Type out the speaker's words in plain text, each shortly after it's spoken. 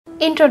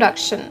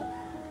Introduction.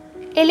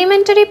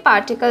 Elementary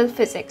particle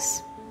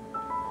physics.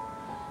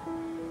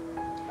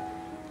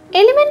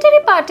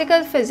 Elementary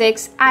particle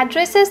physics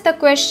addresses the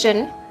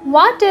question,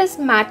 what is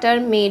matter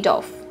made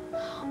of?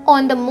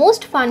 On the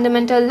most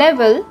fundamental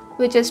level,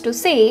 which is to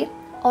say,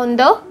 on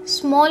the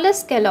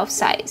smallest scale of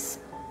size.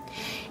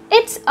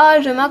 It's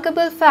a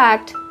remarkable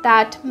fact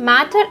that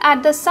matter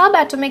at the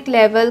subatomic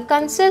level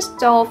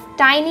consists of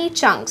tiny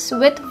chunks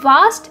with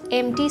vast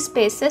empty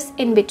spaces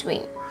in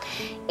between.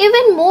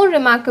 Even more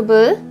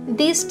remarkable,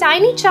 these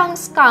tiny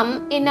chunks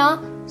come in a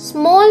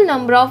small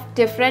number of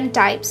different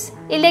types: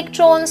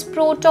 electrons,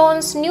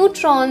 protons,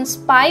 neutrons,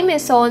 pi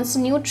mesons,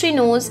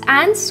 neutrinos,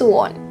 and so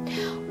on,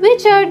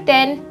 which are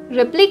then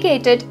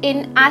replicated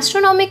in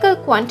astronomical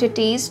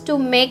quantities to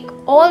make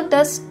all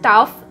the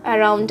stuff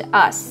around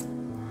us.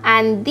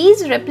 And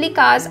these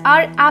replicas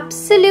are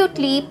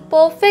absolutely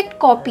perfect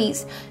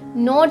copies,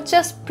 not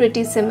just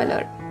pretty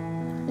similar.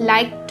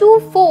 Like two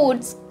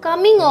Fords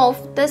coming off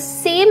the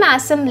same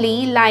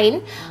assembly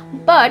line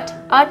but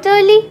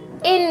utterly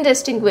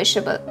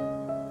indistinguishable.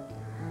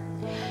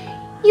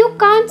 You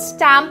can't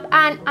stamp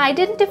an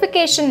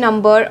identification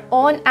number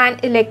on an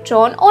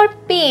electron or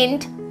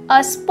paint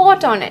a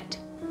spot on it.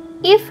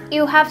 If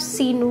you have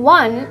seen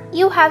one,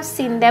 you have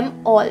seen them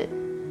all.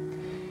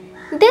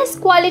 This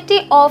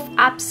quality of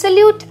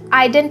absolute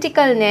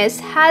identicalness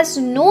has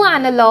no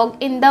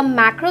analog in the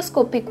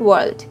macroscopic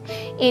world.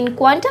 In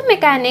quantum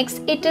mechanics,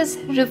 it is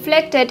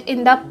reflected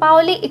in the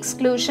Pauli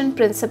exclusion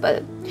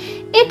principle.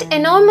 It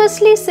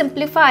enormously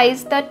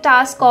simplifies the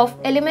task of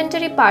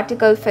elementary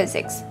particle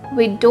physics.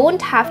 We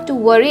don't have to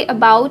worry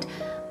about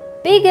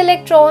big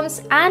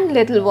electrons and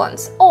little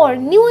ones, or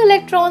new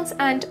electrons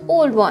and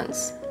old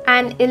ones.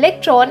 An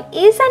electron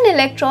is an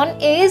electron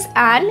is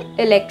an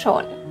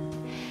electron.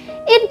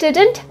 It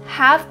didn't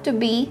have to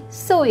be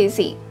so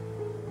easy.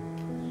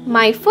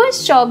 My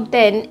first job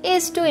then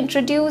is to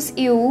introduce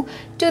you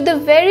to the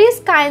various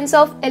kinds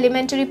of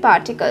elementary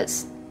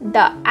particles,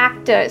 the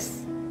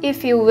actors,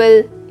 if you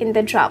will, in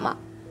the drama.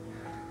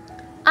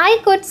 I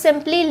could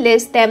simply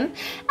list them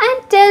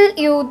and tell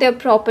you their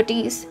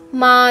properties,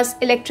 mass,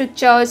 electric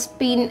charge,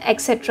 spin,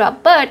 etc.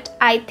 But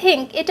I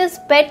think it is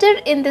better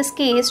in this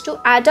case to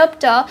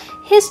adopt a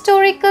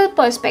historical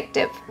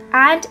perspective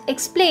and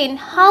explain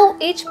how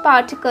each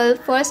particle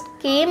first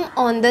came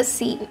on the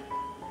scene.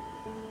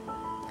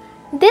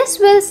 This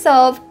will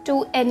serve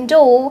to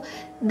endow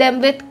them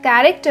with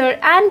character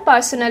and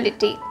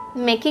personality,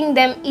 making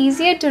them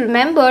easier to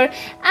remember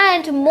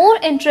and more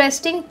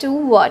interesting to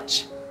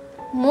watch.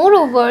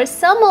 Moreover,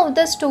 some of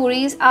the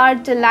stories are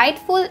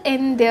delightful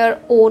in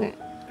their own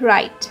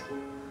right.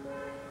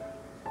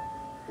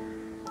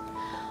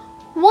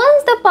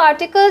 Once the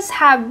particles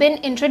have been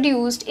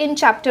introduced in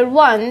chapter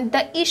 1,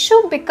 the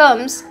issue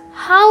becomes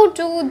how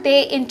do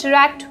they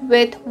interact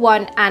with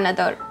one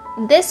another.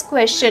 This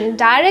question,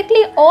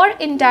 directly or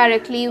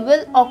indirectly,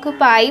 will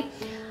occupy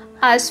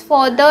us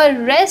for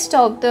the rest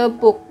of the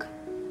book.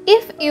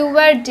 If you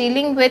were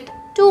dealing with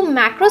two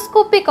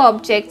macroscopic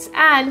objects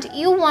and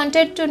you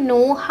wanted to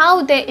know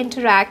how they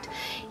interact,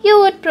 you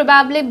would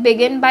probably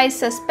begin by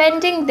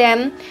suspending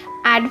them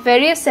at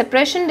various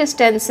separation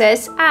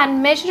distances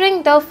and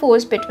measuring the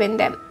force between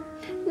them.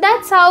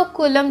 That's how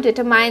Coulomb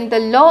determined the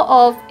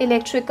law of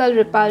electrical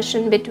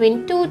repulsion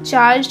between two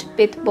charged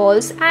pith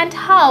balls, and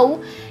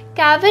how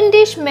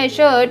Cavendish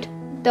measured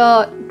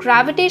the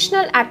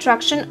gravitational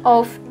attraction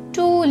of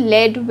two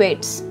lead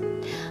weights.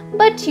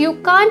 But you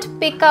can't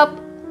pick up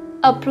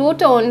a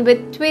proton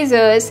with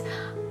tweezers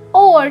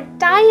or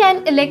tie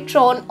an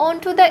electron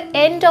onto the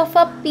end of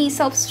a piece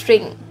of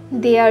string.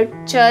 They are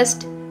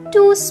just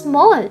too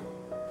small.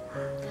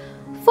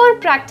 For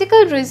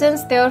practical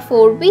reasons,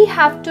 therefore, we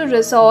have to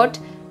resort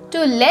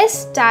to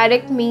less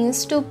direct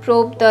means to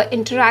probe the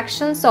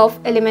interactions of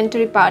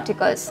elementary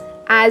particles.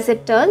 As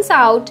it turns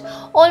out,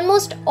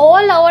 almost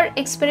all our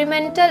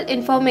experimental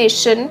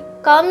information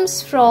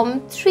comes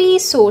from three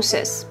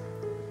sources.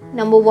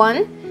 Number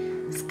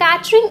 1,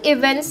 scattering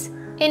events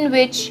in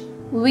which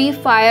we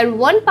fire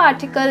one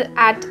particle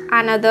at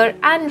another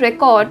and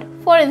record,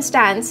 for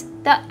instance,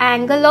 the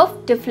angle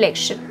of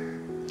deflection.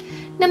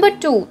 Number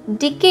 2,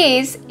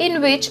 decays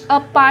in which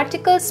a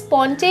particle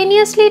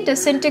spontaneously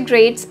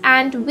disintegrates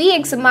and we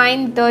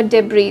examine the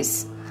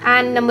debris.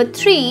 And number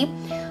 3,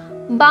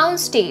 bound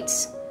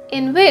states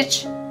in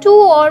which two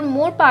or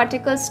more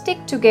particles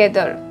stick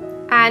together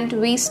and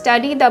we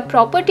study the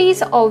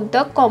properties of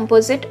the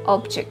composite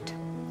object.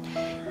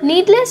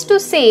 Needless to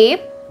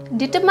say,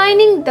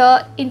 determining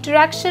the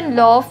interaction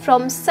law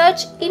from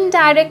such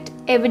indirect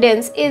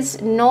evidence is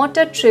not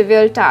a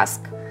trivial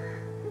task.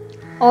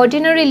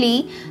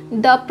 Ordinarily,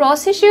 the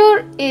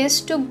procedure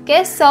is to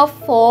guess a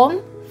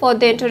form for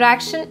the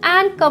interaction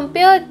and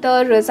compare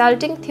the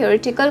resulting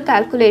theoretical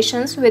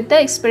calculations with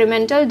the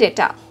experimental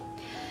data.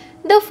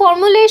 The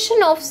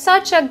formulation of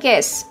such a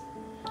guess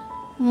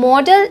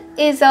model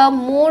is a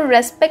more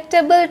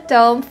respectable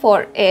term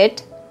for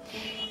it,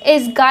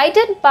 is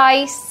guided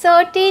by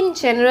certain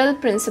general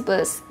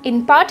principles,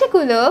 in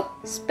particular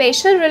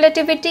special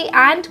relativity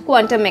and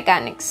quantum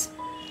mechanics.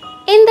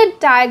 In the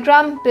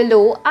diagram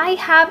below, I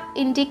have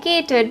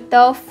indicated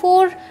the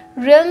 4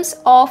 realms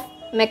of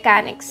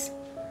mechanics.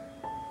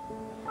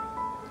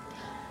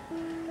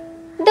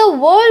 The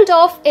world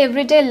of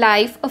everyday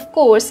life, of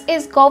course,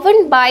 is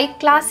governed by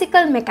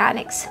classical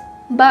mechanics.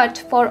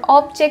 But for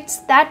objects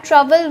that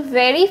travel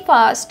very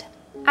fast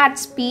at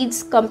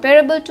speeds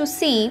comparable to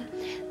c,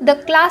 the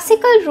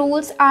classical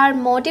rules are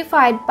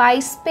modified by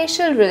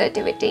special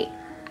relativity.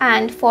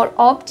 And for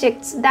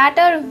objects that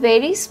are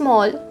very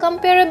small,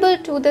 comparable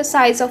to the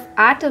size of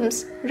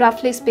atoms,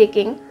 roughly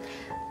speaking,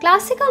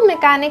 classical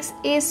mechanics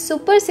is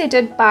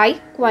superseded by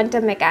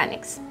quantum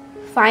mechanics.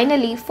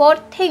 Finally, for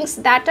things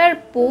that are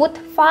both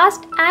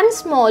fast and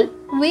small,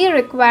 we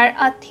require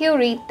a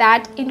theory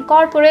that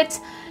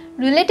incorporates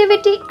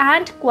relativity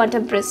and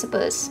quantum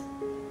principles.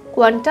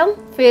 Quantum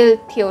field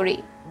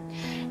theory.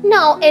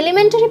 Now,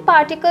 elementary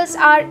particles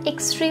are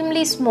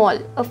extremely small,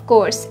 of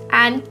course,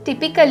 and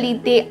typically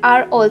they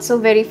are also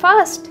very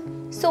fast.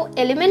 So,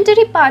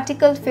 elementary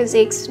particle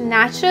physics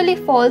naturally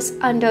falls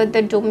under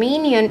the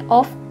dominion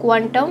of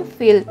quantum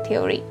field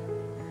theory.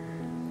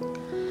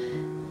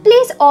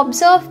 Please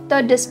observe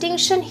the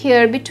distinction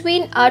here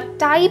between a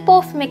type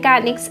of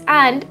mechanics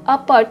and a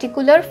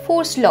particular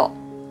force law.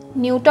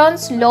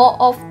 Newton's law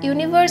of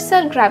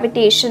universal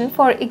gravitation,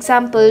 for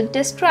example,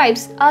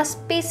 describes a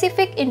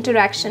specific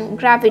interaction,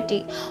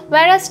 gravity,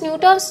 whereas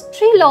Newton's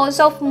 3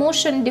 laws of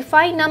motion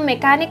define a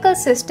mechanical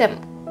system,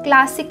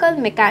 classical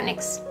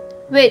mechanics,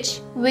 which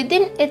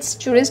within its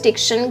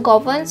jurisdiction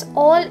governs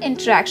all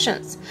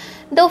interactions.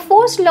 The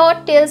force law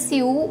tells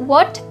you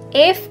what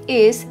F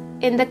is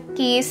in the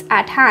case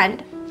at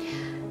hand.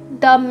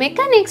 The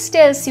mechanics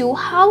tells you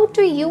how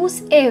to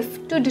use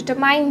F to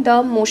determine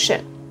the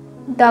motion.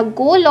 The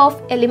goal of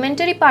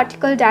elementary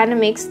particle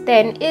dynamics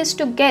then is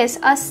to guess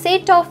a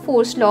set of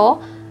force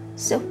laws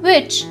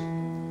which,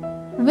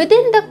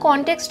 within the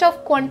context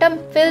of quantum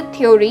field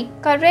theory,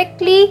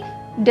 correctly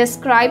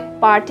describe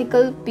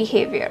particle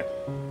behavior.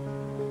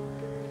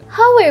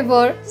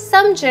 However,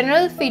 some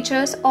general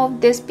features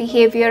of this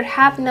behavior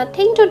have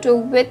nothing to do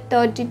with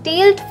the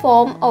detailed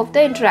form of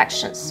the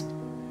interactions.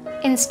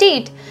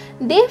 Instead,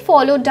 they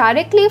follow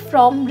directly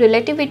from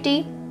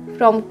relativity,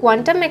 from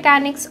quantum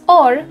mechanics,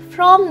 or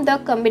from the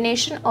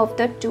combination of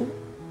the two.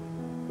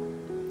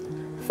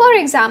 For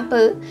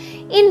example,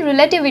 in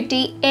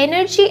relativity,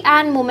 energy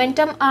and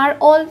momentum are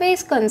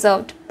always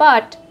conserved,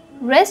 but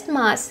rest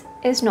mass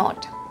is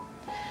not.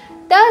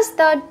 Thus,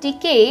 the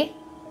decay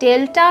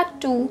delta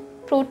 2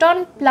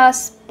 proton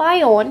plus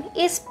pion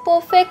is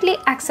perfectly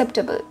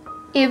acceptable,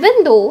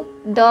 even though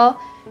the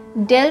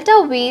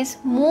delta weighs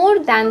more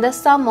than the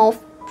sum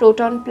of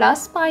proton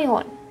plus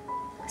pion.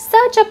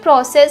 Such a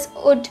process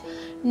would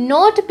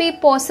not be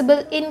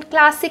possible in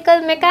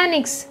classical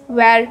mechanics,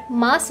 where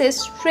mass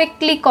is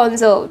strictly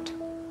conserved.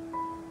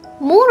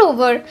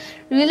 Moreover,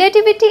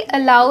 relativity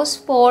allows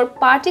for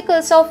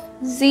particles of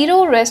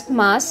zero rest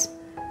mass.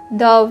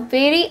 The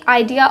very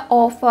idea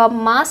of a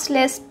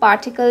massless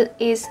particle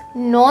is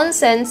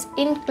nonsense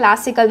in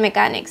classical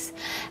mechanics,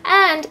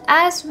 and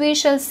as we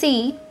shall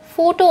see,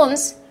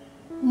 photons,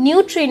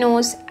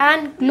 neutrinos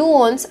and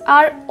gluons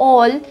are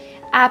all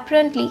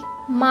apparently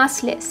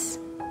massless.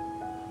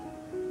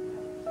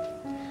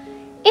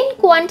 In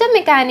quantum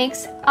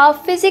mechanics, a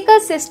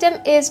physical system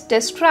is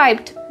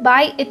described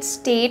by its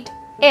state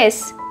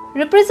S,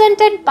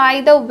 represented by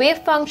the wave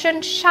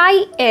function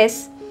psi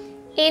s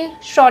in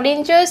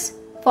Schrodinger's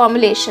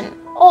formulation,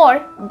 or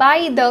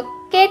by the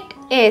ket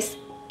s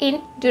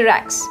in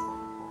Dirac's.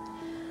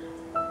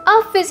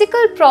 A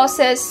physical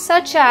process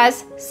such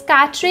as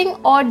scattering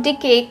or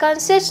decay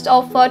consists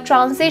of a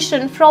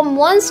transition from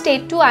one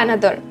state to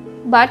another.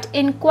 But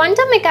in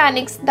quantum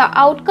mechanics, the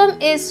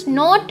outcome is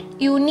not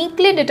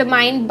uniquely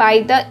determined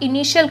by the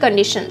initial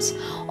conditions.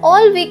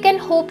 All we can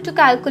hope to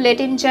calculate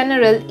in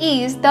general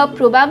is the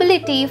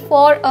probability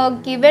for a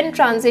given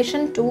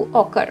transition to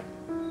occur.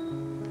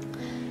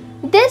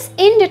 This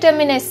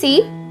indeterminacy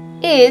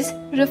is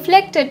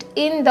reflected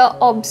in the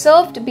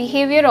observed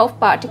behavior of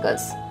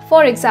particles.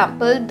 For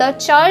example, the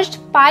charged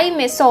pi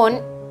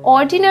meson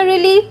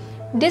ordinarily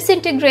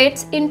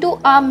disintegrates into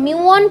a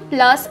muon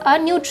plus a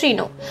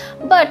neutrino,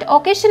 but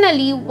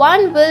occasionally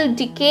one will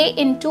decay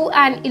into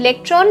an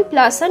electron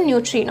plus a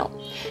neutrino.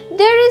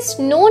 There is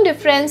no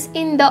difference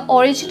in the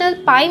original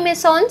pi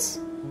mesons.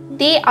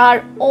 They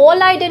are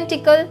all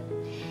identical.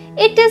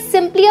 It is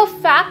simply a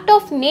fact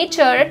of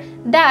nature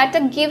that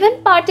a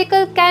given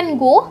particle can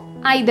go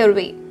either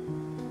way.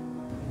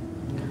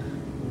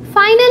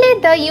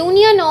 Finally, the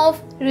union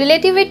of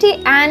relativity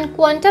and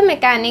quantum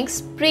mechanics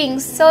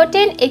brings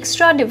certain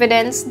extra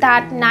dividends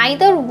that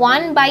neither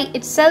one by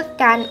itself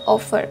can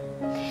offer.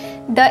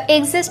 The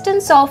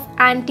existence of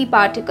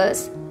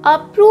antiparticles, a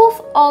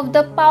proof of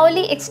the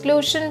Pauli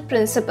exclusion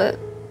principle,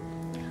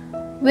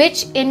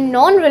 which in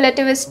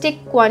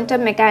non-relativistic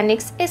quantum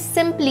mechanics is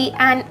simply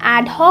an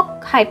ad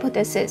hoc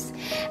hypothesis,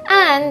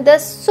 and the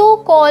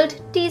so-called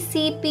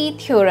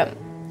TCP theorem,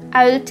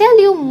 I will tell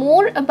you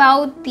more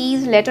about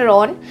these later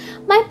on.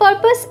 My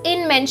purpose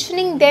in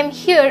mentioning them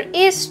here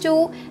is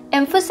to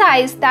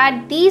emphasize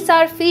that these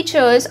are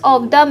features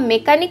of the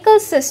mechanical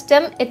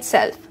system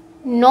itself,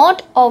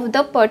 not of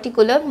the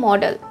particular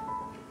model.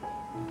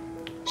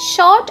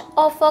 Short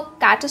of a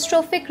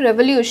catastrophic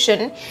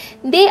revolution,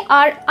 they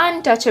are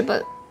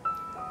untouchable.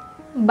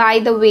 By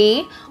the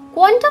way,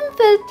 quantum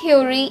field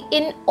theory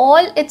in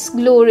all its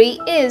glory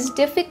is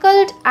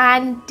difficult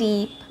and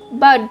deep,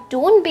 but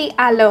don't be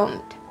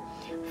alarmed.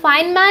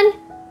 Feynman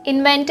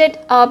invented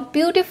a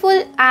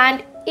beautiful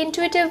and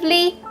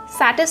intuitively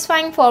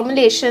satisfying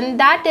formulation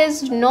that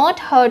is not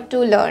hard to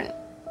learn.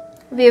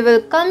 We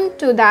will come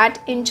to that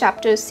in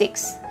chapter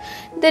 6.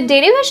 The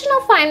derivation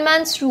of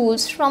Feynman's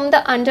rules from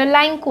the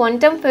underlying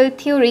quantum field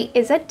theory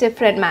is a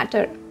different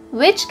matter,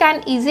 which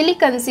can easily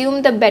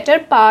consume the better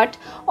part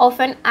of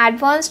an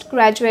advanced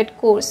graduate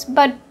course,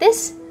 but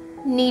this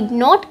need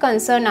not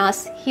concern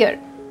us here.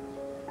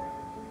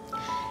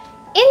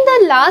 In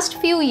the last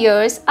few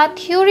years, a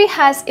theory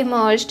has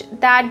emerged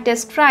that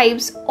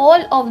describes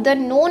all of the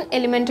known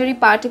elementary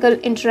particle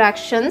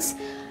interactions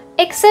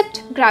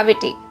except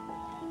gravity.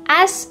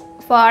 As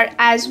far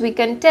as we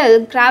can tell,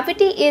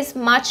 gravity is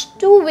much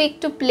too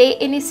weak to play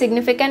any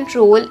significant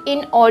role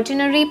in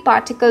ordinary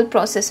particle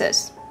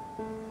processes.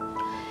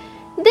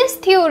 This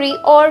theory,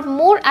 or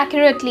more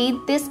accurately,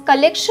 this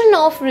collection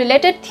of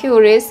related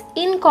theories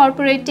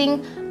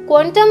incorporating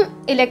quantum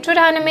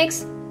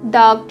electrodynamics,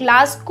 the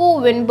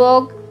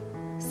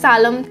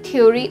Glasgow-Winburg-Salem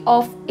theory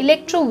of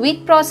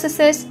electroweak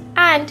processes,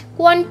 and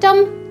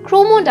quantum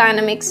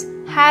chromodynamics,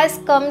 has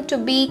come to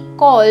be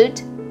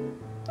called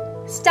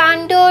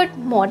Standard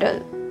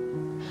Model.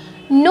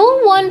 No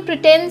one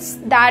pretends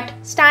that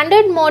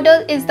Standard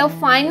Model is the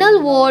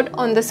final word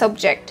on the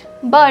subject,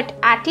 but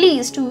at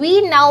least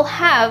we now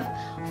have,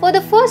 for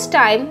the first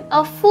time,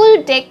 a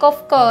full deck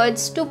of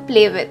cards to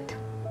play with.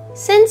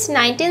 Since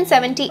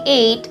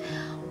 1978,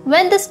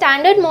 when the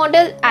Standard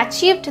Model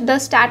achieved the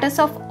status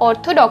of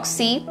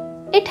orthodoxy,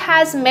 it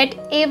has met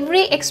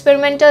every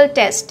experimental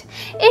test.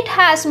 It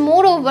has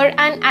moreover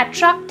an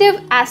attractive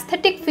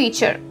aesthetic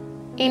feature.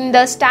 In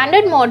the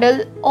Standard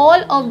Model,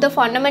 all of the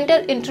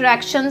fundamental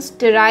interactions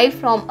derive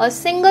from a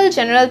single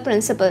general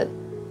principle: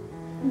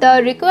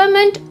 the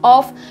requirement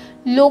of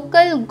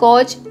local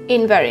gauge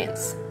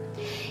invariance.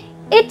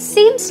 It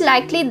seems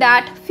likely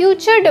that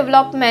future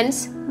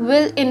developments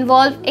will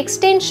involve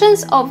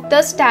extensions of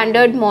the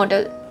Standard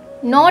Model,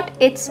 not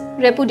its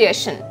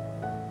repudiation.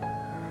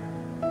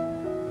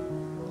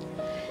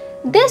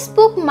 This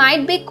book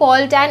might be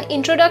called an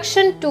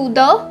introduction to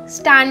the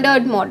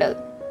Standard Model.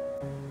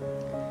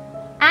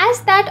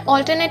 As that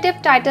alternative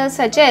title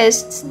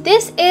suggests,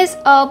 this is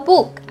a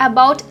book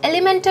about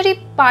elementary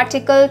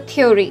particle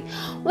theory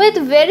with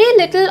very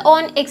little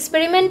on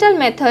experimental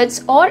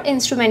methods or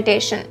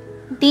instrumentation.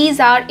 These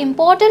are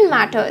important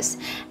matters,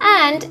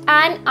 and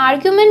an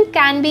argument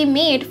can be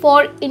made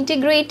for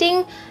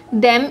integrating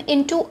them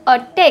into a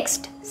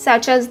text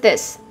such as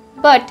this.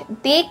 But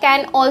they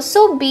can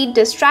also be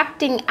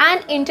distracting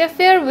and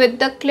interfere with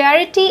the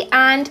clarity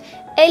and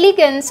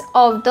elegance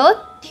of the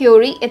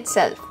theory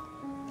itself.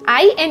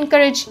 I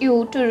encourage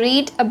you to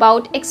read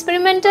about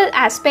experimental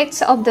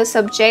aspects of the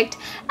subject,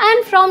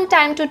 and from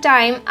time to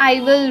time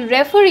I will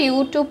refer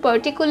you to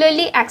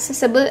particularly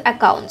accessible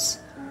accounts.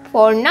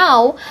 For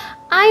now,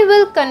 I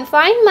will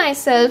confine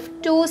myself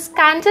to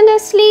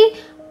scandalously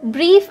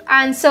brief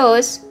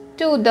answers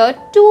to the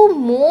two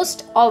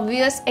most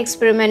obvious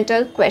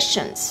experimental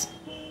questions.